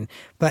organization.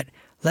 But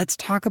let's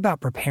talk about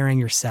preparing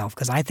yourself,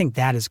 because I think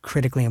that is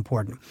critically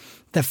important.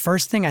 The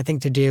first thing I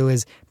think to do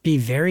is be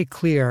very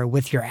clear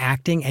with your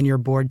acting and your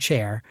board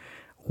chair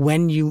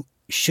when you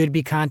should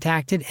be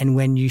contacted and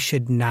when you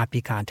should not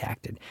be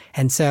contacted.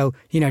 And so,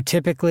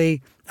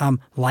 typically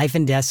life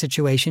and death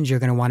situations, you're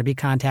going to want to be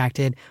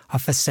contacted. A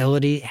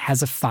facility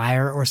has a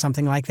fire or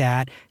something like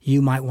that.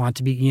 You might want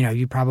to be,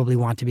 you probably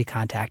want to be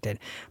contacted.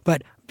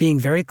 But being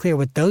very clear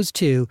with those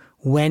two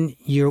when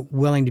you're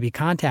willing to be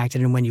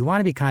contacted and when you want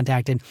to be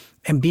contacted,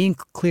 and being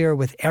clear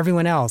with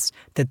everyone else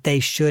that they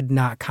should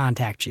not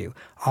contact you.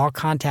 All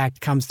contact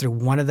comes through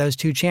one of those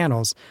two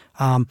channels,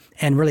 and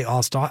really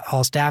all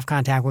staff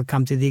contact would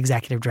come through the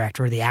executive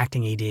director or the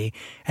acting ED,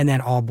 and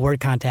then all board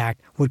contact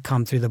would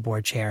come through the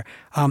board chair.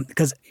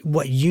 Because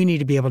what you need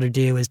to be able to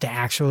do is to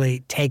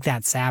actually take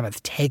that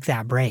Sabbath, take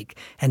that break,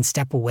 and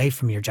step away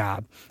from your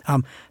job.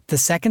 The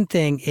second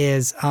thing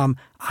is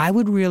I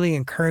would really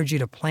encourage you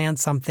to plan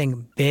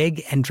something big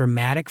and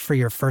dramatic for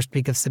your first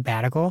week of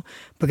sabbatical,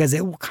 because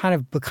it will kind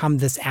of become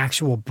this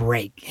actual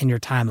break in your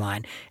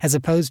timeline, as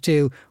opposed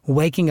to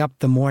waking up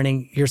the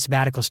morning your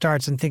sabbatical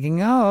starts and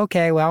thinking, oh,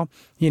 okay, well,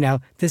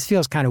 this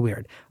feels kind of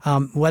weird.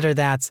 Whether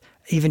that's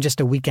even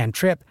just a weekend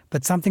trip,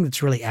 but something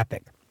that's really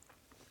epic.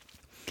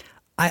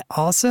 I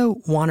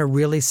also want to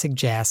really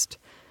suggest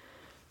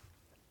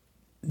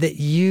that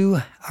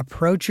you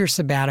approach your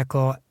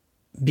sabbatical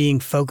being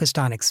focused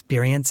on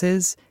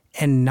experiences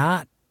and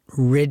not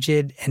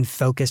rigid and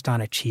focused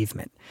on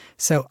achievement.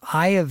 So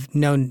I have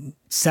known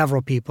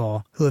several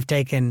people who have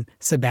taken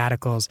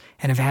sabbaticals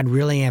and have had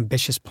really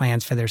ambitious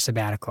plans for their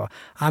sabbatical.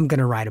 I'm going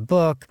to write a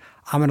book.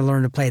 I'm going to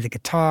learn to play the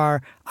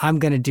guitar. I'm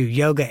going to do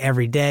yoga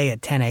every day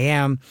at 10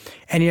 a.m.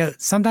 And,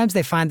 sometimes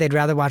they find they'd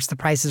rather watch The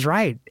Price is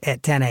Right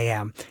at 10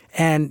 a.m.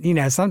 And,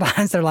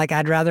 sometimes they're like,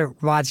 I'd rather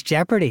watch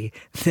Jeopardy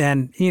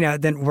than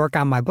work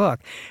on my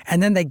book.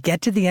 And then they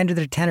get to the end of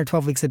their 10 or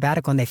 12 week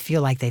sabbatical and they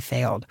feel like they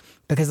failed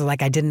because they're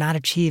like, I did not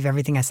achieve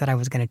everything I said I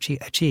was going to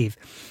achieve.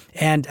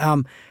 And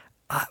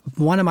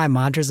one of my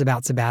mantras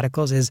about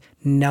sabbaticals is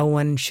no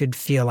one should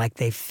feel like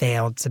they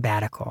failed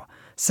sabbatical.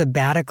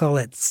 Sabbatical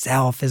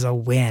itself is a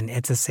win.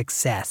 It's a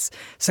success.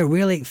 So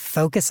really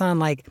focus on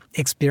like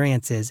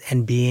experiences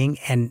and being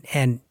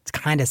and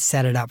kind of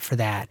set it up for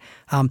that.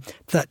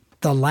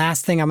 The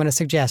last thing I'm going to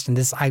suggest, and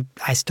this I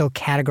still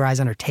categorize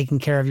under taking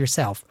care of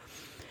yourself,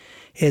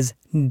 is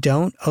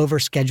don't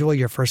overschedule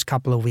your first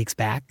couple of weeks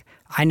back.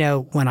 I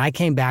know when I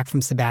came back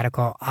from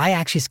sabbatical, I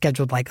actually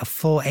scheduled like a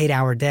full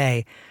 8-hour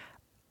day.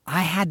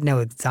 I had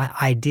no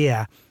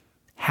idea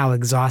how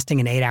exhausting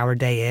an 8-hour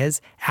day is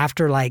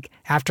after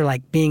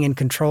being in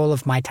control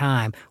of my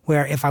time,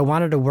 where if I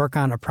wanted to work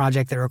on a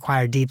project that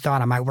required deep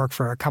thought, I might work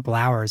for a couple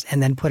hours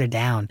and then put it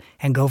down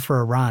and go for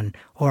a run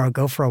or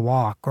go for a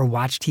walk or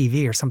watch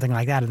TV or something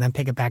like that and then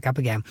pick it back up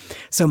again.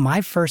 So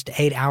my first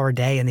 8-hour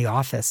day in the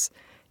office,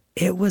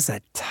 it was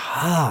a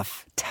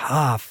tough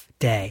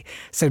day.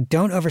 So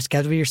don't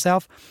overschedule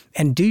yourself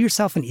and do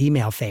yourself an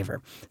email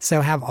favor. So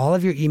have all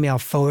of your email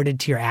forwarded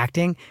to your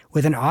acting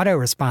with an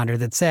autoresponder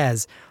that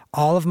says,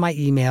 all of my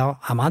email,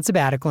 I'm on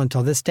sabbatical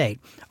until this date,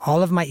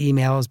 all of my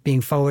email is being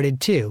forwarded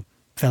to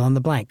fill in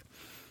the blank.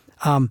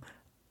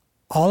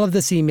 All of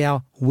this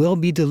email will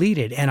be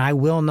deleted and I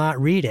will not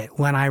read it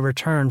when I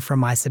return from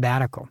my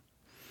sabbatical.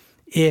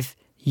 If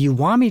you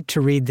want me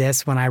to read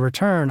this when I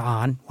return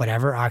on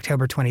whatever,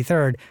 October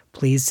 23rd,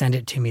 please send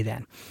it to me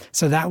then.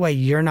 So that way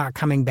you're not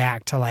coming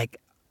back to like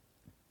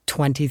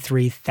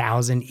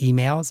 23,000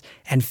 emails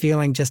and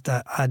feeling just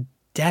a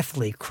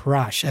deathly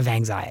crush of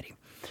anxiety.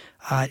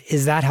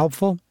 Is that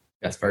helpful?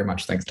 Yes, very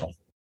much. Thanks, Dolph.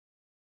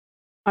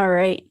 All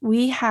right.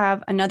 We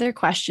have another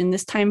question,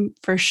 this time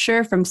for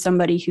sure from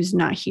somebody who's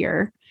not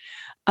here.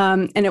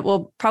 And it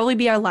will probably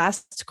be our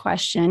last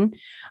question.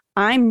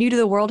 I'm new to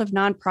the world of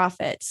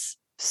nonprofits.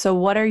 So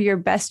what are your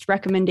best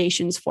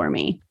recommendations for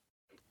me?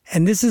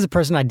 And this is a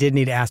person I did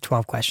need to ask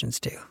 12 questions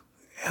to.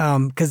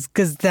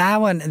 Because that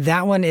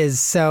one is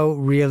so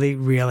really,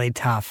 really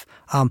tough.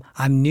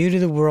 I'm new to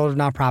the world of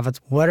nonprofits.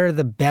 What are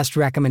the best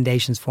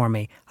recommendations for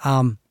me?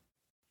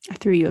 I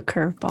threw you a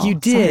curveball. You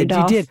did.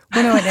 Well,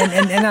 no,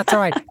 and that's all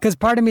right. Because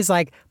part of me is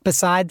like,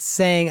 besides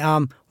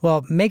saying,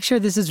 well, make sure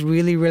this is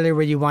really, really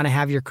where you want to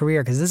have your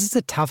career, because this is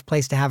a tough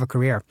place to have a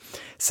career.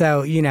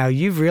 So,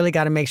 you've really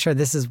got to make sure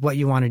this is what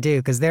you want to do,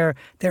 because there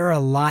are a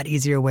lot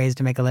easier ways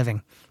to make a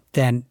living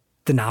than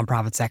the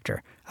nonprofit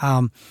sector.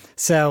 I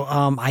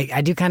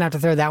do kind of have to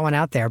throw that one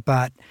out there,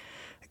 but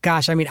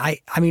gosh, I mean,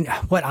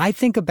 what I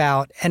think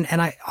about,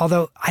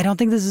 although I don't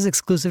think this is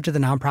exclusive to the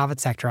nonprofit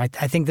sector, I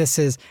think this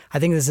is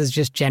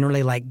just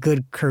generally like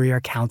good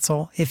career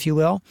counsel, if you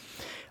will.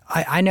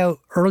 I know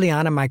early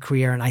on in my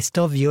career, and I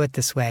still view it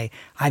this way,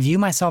 I view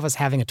myself as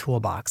having a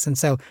toolbox. And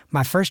so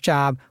my first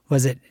job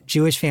was at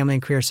Jewish Family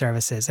and Career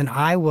Services, and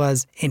I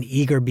was an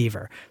eager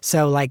beaver.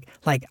 So like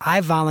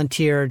I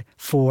volunteered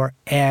for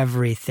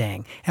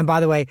everything. And by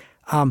the way,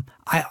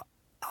 I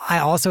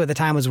also at the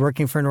time was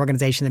working for an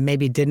organization that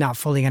maybe did not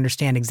fully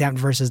understand exempt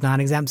versus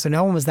non-exempt. So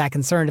no one was that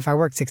concerned if I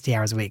worked 60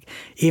 hours a week,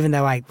 even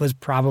though I was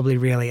probably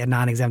really a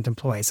non-exempt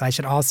employee. So I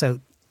should also,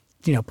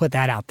 put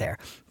that out there.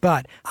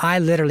 But I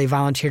literally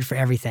volunteered for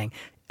everything.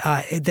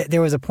 There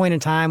was a point in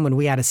time when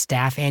we had a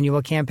staff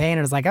annual campaign,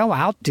 and I was like, oh,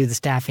 I'll do the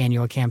staff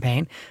annual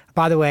campaign.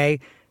 By the way,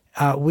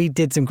 we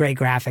did some great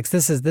graphics.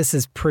 This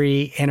is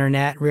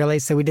pre-internet, really.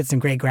 So we did some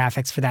great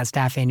graphics for that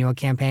staff annual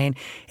campaign,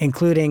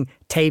 including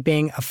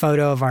taping a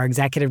photo of our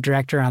executive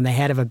director on the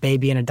head of a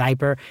baby in a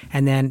diaper,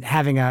 and then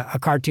having a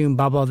cartoon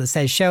bubble that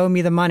says, show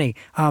me the money.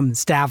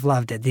 Staff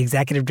loved it. The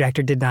executive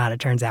director did not, it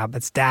turns out,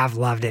 but staff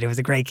loved it. It was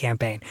a great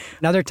campaign.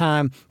 Another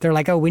time, they're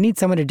like, oh, we need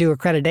someone to do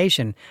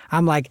accreditation.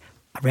 I'm like,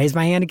 I raised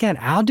my hand again.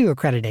 I'll do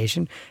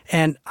accreditation.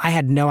 And I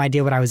had no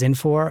idea what I was in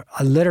for.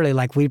 Literally,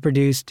 we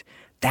produced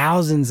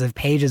thousands of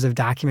pages of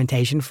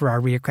documentation for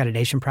our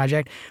reaccreditation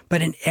project.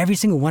 But in every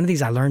single one of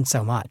these, I learned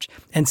so much.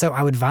 And so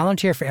I would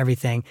volunteer for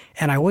everything.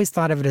 And I always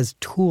thought of it as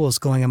tools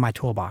going in my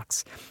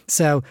toolbox.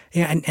 So,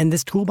 and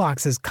this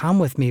toolbox has come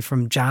with me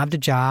from job to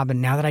job.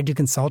 And now that I do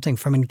consulting,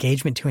 from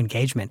engagement to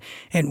engagement.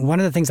 And one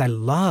of the things I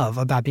love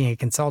about being a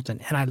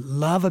consultant, and I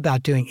love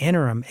about doing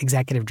interim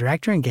executive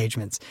director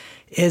engagements,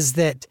 is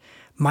that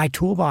my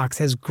toolbox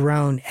has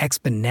grown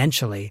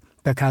exponentially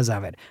because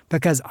of it.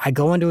 Because I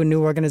go into a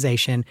new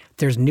organization,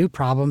 there's new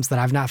problems that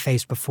I've not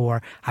faced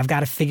before. I've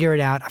got to figure it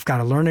out. I've got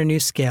to learn a new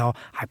skill.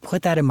 I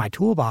put that in my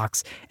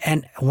toolbox.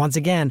 And once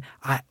again,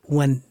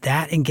 when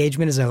that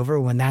engagement is over,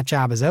 when that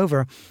job is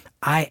over,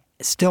 I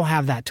still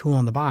have that tool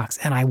in the box,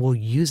 and I will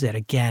use it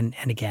again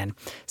and again.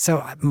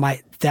 So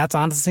that's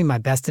honestly my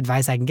best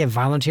advice I can give.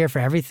 Volunteer for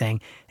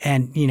everything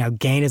and,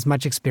 gain as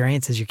much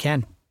experience as you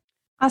can.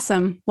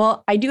 Awesome.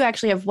 Well, I do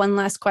actually have one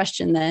last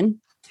question then.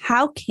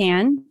 How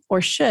can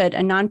or should a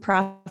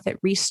nonprofit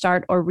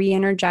restart or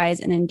re-energize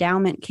an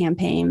endowment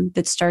campaign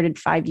that started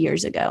 5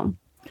 years ago?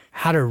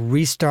 How to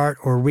restart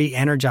or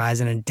re-energize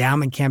an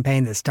endowment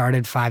campaign that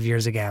started 5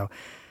 years ago.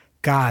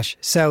 Gosh,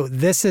 so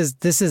this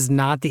is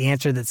not the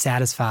answer that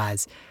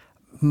satisfies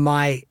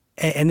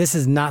and this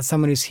is not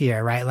someone who's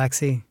here, right,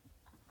 Lexi?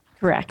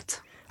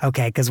 Correct.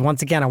 Okay, because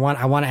once again, I want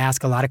to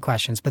ask a lot of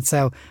questions. But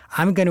so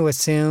I'm going to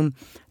assume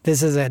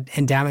this is an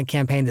endowment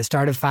campaign that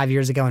started 5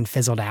 years ago and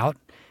fizzled out.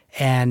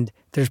 And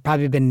there's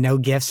probably been no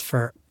gifts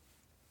for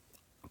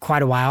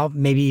quite a while,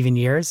 maybe even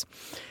years.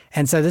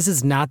 And so this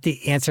is not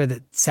the answer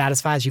that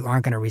satisfies. You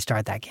aren't going to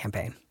restart that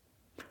campaign.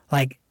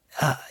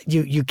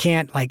 You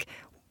can't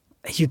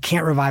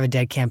revive a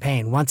dead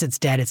campaign. Once it's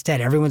dead, it's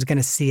dead. Everyone's going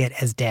to see it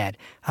as dead.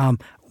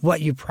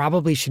 What you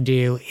probably should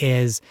do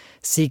is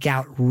seek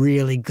out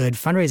really good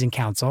fundraising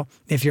counsel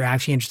if you're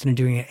actually interested in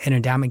doing an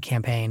endowment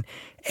campaign,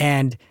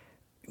 and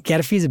get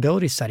a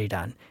feasibility study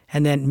done.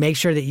 And then make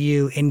sure that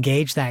you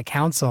engage that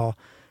counsel,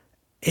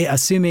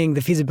 assuming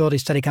the feasibility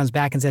study comes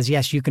back and says,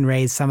 yes, you can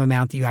raise some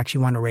amount that you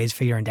actually want to raise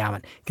for your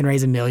endowment. You can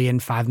raise $1 million,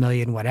 $5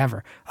 million,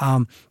 whatever.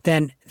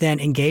 Then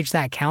engage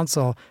that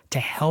counsel to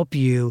help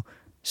you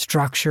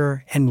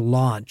structure and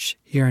launch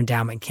your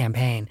endowment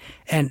campaign.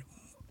 And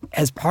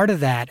as part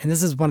of that, and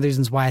this is one of the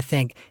reasons why I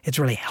think it's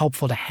really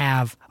helpful to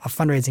have a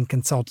fundraising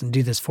consultant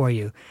do this for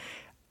you,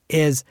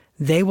 is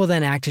they will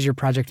then act as your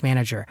project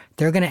manager.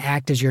 They're going to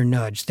act as your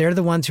nudge. They're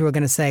the ones who are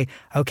going to say,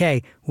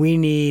 okay, we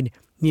need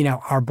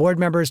our board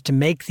members to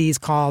make these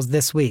calls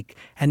this week.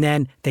 And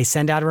then they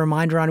send out a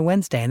reminder on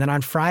Wednesday. And then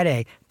on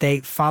Friday, they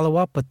follow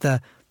up with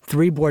the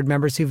 3 board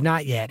members who've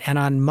not yet. And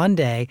on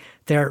Monday,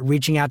 they're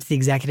reaching out to the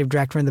executive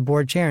director and the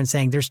board chair and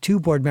saying, there's 2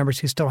 board members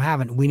who still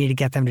haven't. We need to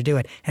get them to do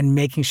it, and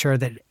making sure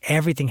that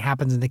everything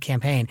happens in the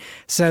campaign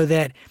so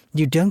that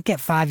you don't get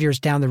 5 years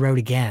down the road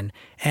again.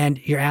 And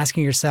you're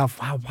asking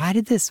yourself, wow, why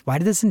did this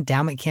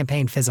endowment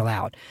campaign fizzle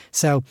out?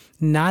 So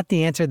not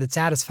the answer that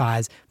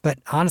satisfies, but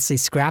honestly,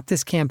 scrap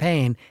this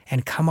campaign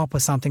and come up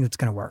with something that's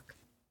going to work.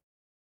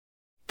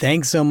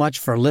 Thanks so much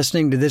for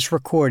listening to this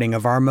recording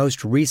of our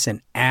most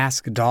recent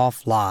Ask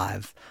Dolph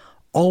Live.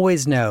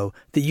 Always know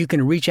that you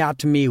can reach out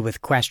to me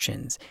with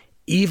questions.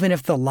 Even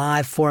if the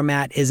live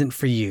format isn't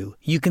for you,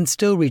 you can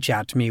still reach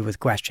out to me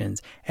with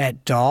questions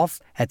at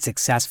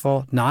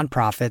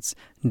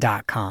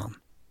dolph@successfulnonprofits.com.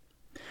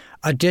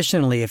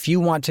 Additionally, if you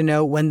want to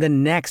know when the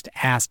next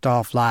Ask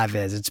Dolph Live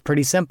is, it's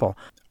pretty simple.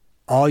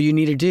 All you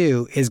need to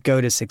do is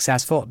go to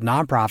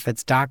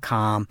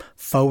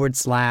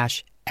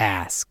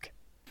successfulnonprofits.com/ask.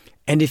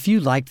 And if you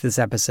liked this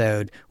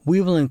episode,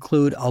 we will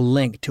include a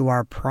link to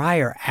our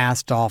prior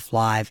Ask Dolph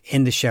Live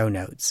in the show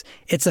notes.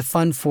 It's a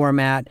fun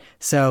format,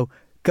 so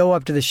go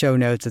up to the show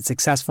notes at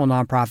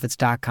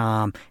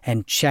successfulnonprofits.com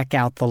and check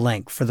out the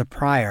link for the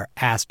prior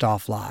Ask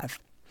Dolph Live.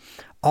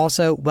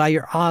 Also, while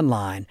you're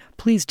online,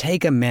 please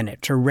take a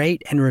minute to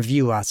rate and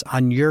review us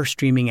on your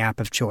streaming app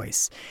of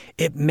choice.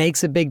 It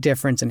makes a big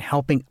difference in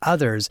helping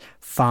others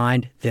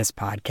find this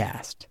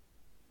podcast.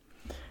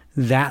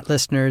 That,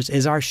 listeners,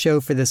 is our show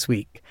for this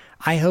week.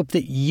 I hope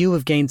that you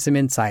have gained some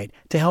insight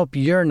to help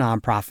your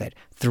nonprofit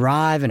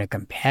thrive in a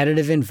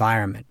competitive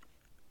environment.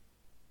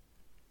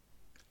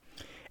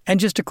 And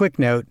just a quick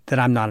note that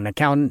I'm not an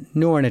accountant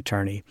nor an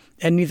attorney,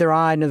 and neither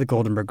I nor the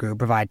Goldenberg Group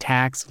provide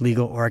tax,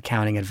 legal, or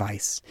accounting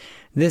advice.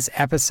 This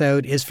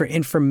episode is for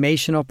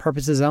informational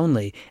purposes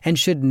only and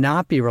should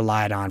not be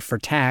relied on for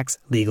tax,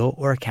 legal,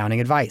 or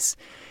accounting advice.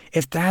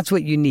 If that's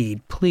what you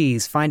need,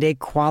 please find a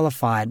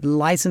qualified,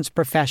 licensed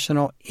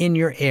professional in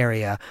your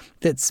area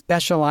that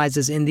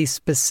specializes in the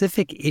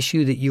specific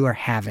issue that you are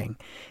having,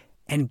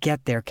 and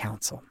get their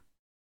counsel.